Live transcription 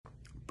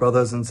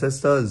Brothers and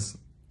sisters,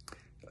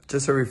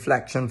 just a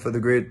reflection for the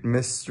great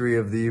mystery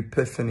of the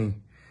Epiphany.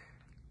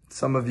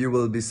 Some of you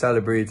will be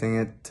celebrating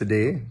it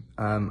today.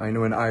 I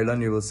know in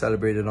Ireland you will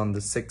celebrate it on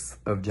the 6th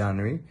of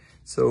January.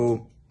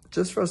 So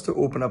just for us to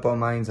open up our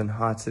minds and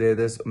hearts today,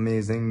 this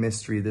amazing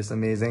mystery, this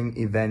amazing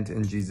event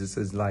in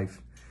Jesus's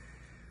life.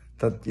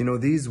 That,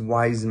 these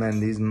wise men,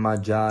 these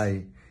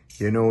magi,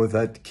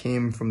 that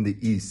came from the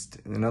East.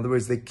 In other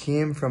words, they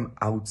came from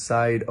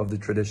outside of the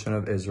tradition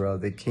of Israel.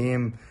 They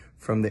came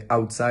from the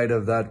outside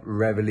of that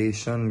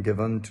revelation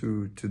given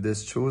to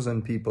this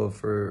chosen people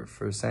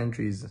for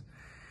centuries.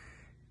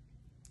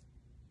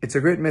 It's a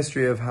great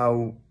mystery of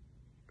how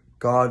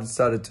God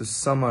started to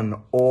summon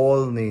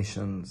all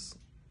nations,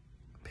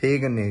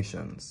 pagan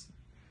nations,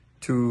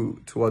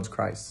 towards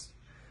Christ.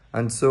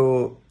 And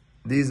so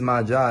these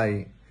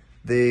magi,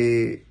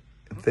 they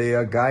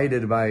are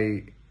guided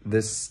by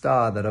this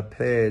star that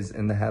appears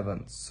in the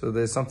heavens. So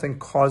there's something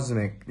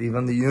cosmic.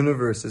 Even the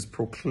universe is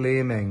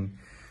proclaiming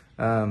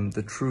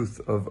the truth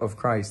of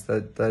Christ,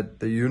 that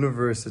the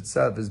universe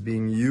itself is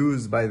being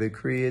used by the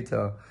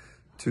Creator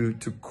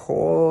to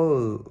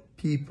call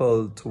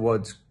people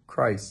towards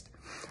Christ.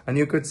 And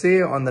you could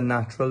say on the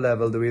natural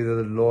level, the way that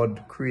the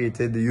Lord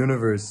created the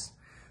universe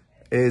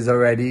is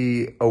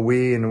already a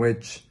way in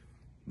which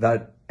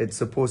that it's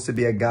supposed to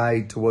be a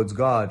guide towards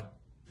God,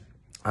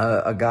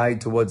 a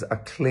guide towards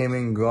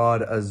acclaiming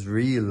God as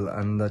real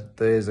and that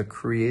there is a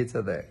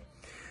Creator there.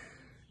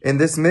 In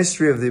this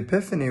mystery of the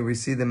Epiphany, we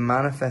see the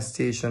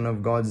manifestation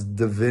of God's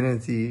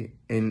divinity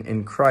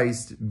in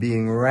Christ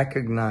being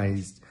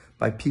recognized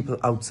by people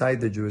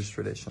outside the Jewish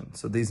tradition.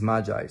 So these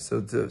magi,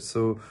 so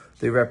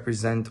they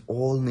represent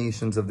all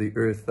nations of the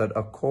earth that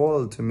are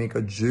called to make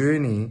a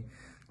journey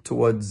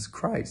towards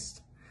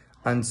Christ.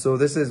 And so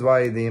this is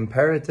why the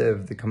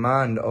imperative, the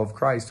command of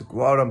Christ to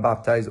go out and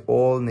baptize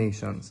all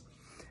nations.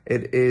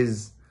 It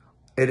is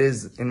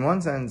in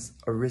one sense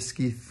a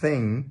risky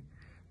thing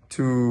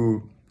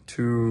to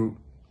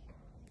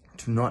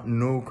not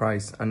know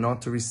Christ and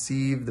not to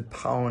receive the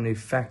power and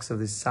effects of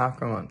this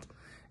sacrament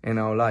in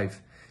our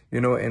life.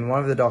 In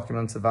one of the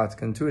documents of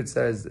Vatican II, it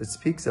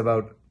speaks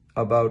about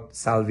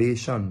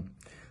salvation,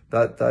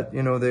 that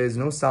there is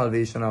no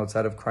salvation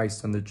outside of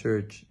Christ and the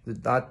Church.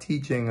 That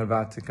teaching of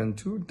Vatican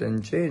II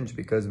didn't change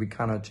because we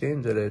cannot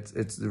change it.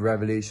 It's the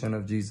revelation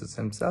of Jesus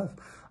himself.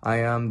 I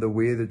am the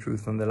way, the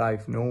truth, and the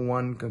life. No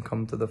one can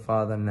come to the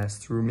Father unless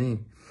through me.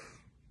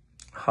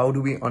 How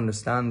do we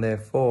understand,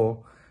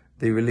 therefore,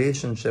 the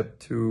relationship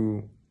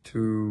to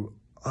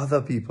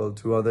other people,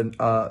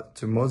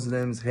 to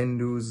Muslims,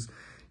 Hindus,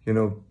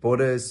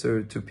 Buddhists,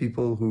 or to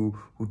people who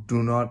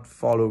do not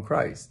follow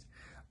Christ?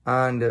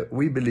 And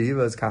we believe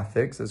as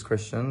Catholics, as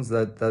Christians,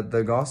 that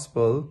the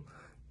gospel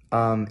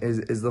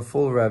is the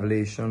full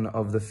revelation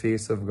of the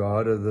face of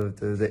God, or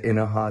the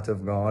inner heart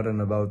of God, and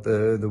about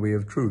the way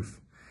of truth.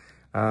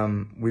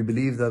 We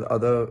believe that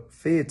other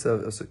faiths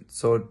are,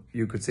 so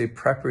you could say,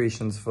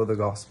 preparations for the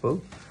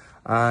gospel,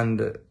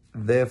 and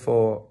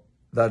therefore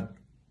that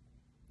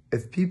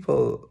if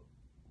people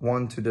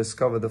want to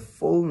discover the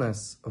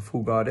fullness of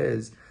who God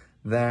is,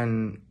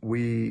 then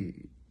we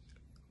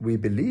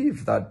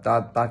believe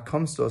that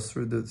comes to us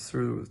through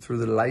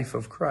the life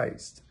of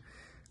Christ.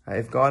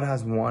 If God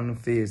has one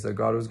face, that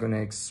God was going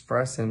to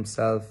express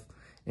himself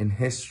in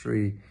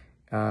history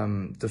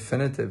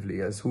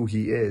definitively as who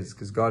he is,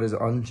 because God is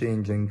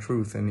unchanging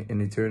truth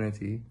in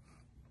eternity,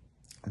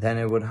 then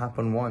it would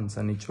happen once.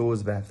 And he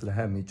chose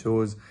Bethlehem, he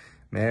chose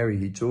Mary,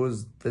 he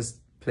chose this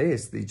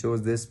place, he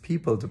chose this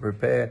people to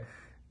prepare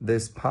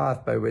this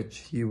path by which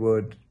he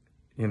would,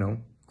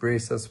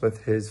 grace us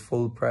with his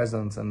full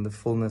presence and the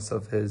fullness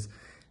of his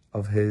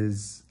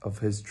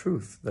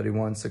truth that he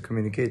wants to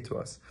communicate to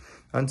us.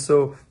 And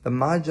so the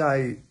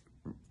Magi,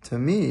 to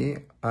me,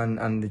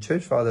 and the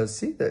Church Fathers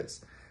see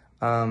this,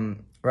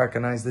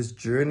 recognize this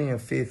journey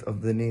of faith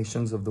of the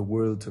nations of the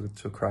world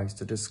to Christ,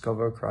 to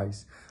discover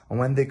Christ. And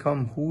when they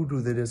come, who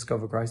do they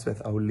discover Christ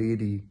with? Our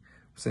Lady,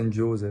 Saint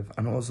Joseph,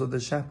 and also the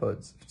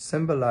shepherds,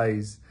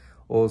 symbolize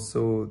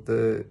also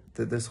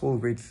this whole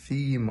great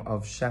theme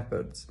of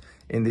shepherds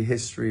in the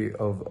history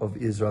of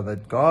Israel,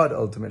 that God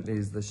ultimately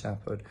is the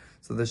shepherd.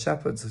 So the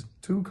shepherds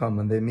too come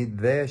and they meet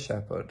their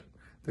shepherd,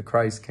 the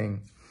Christ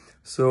King.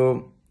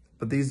 So,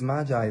 but these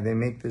magi, they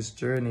make this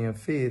journey of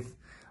faith.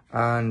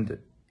 And,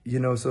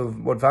 so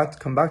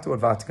come back to what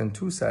Vatican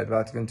II said.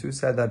 Vatican II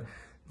said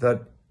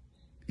that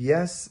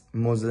yes,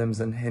 Muslims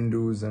and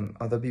Hindus and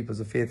other peoples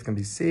of faith can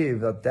be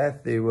saved. At death,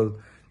 they will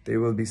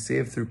be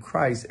saved through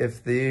Christ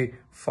if they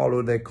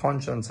followed their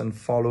conscience and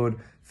followed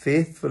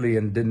faithfully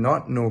and did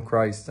not know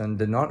Christ and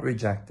did not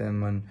reject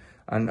him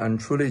and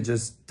truly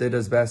just did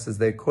as best as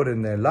they could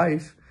in their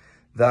life.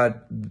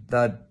 That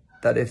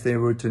if they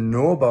were to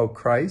know about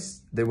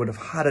Christ, they would have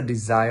had a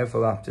desire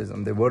for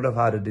baptism. They would have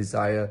had a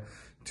desire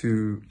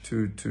to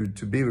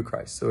be with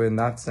Christ. So in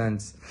that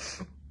sense,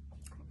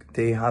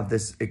 they have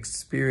this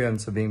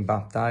experience of being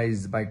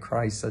baptized by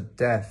Christ at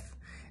death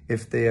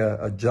if they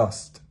are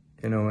just,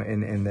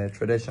 in their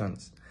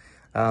traditions.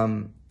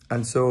 And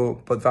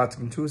so, but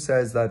Vatican II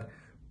says that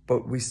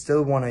but we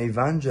still want to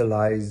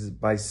evangelize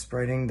by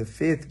spreading the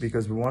faith,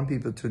 because we want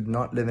people to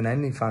not live in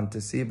any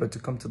fantasy, but to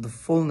come to the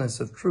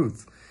fullness of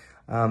truth,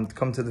 to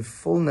come to the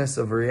fullness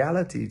of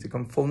reality, to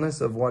come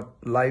fullness of what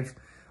life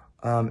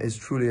is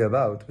truly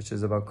about, which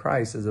is about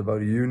Christ, is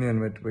about union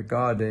with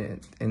God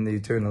in the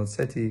eternal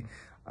city,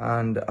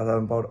 and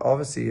about,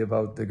 obviously,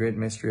 about the great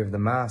mystery of the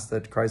Mass,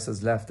 that Christ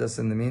has left us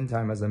in the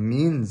meantime as a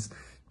means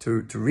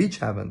to reach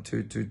heaven,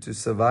 to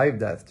survive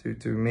death,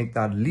 to make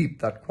that leap,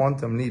 that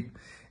quantum leap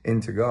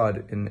into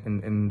God,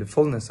 in the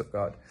fullness of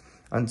God.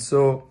 And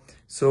so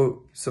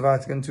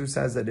Vatican II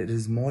says that it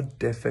is more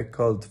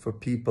difficult for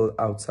people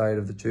outside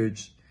of the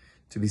church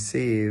to be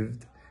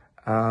saved,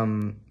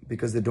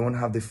 because they don't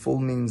have the full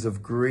means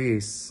of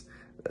grace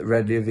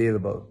readily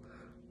available.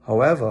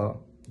 However,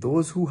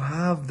 those who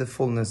have the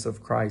fullness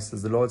of Christ,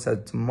 as the Lord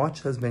said,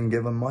 much has been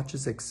given, much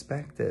is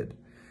expected.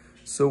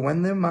 So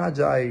when the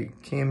Magi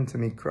came to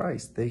meet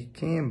Christ, they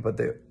came, but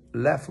they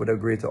left with a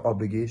greater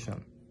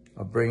obligation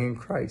of bringing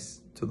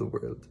Christ to the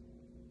world.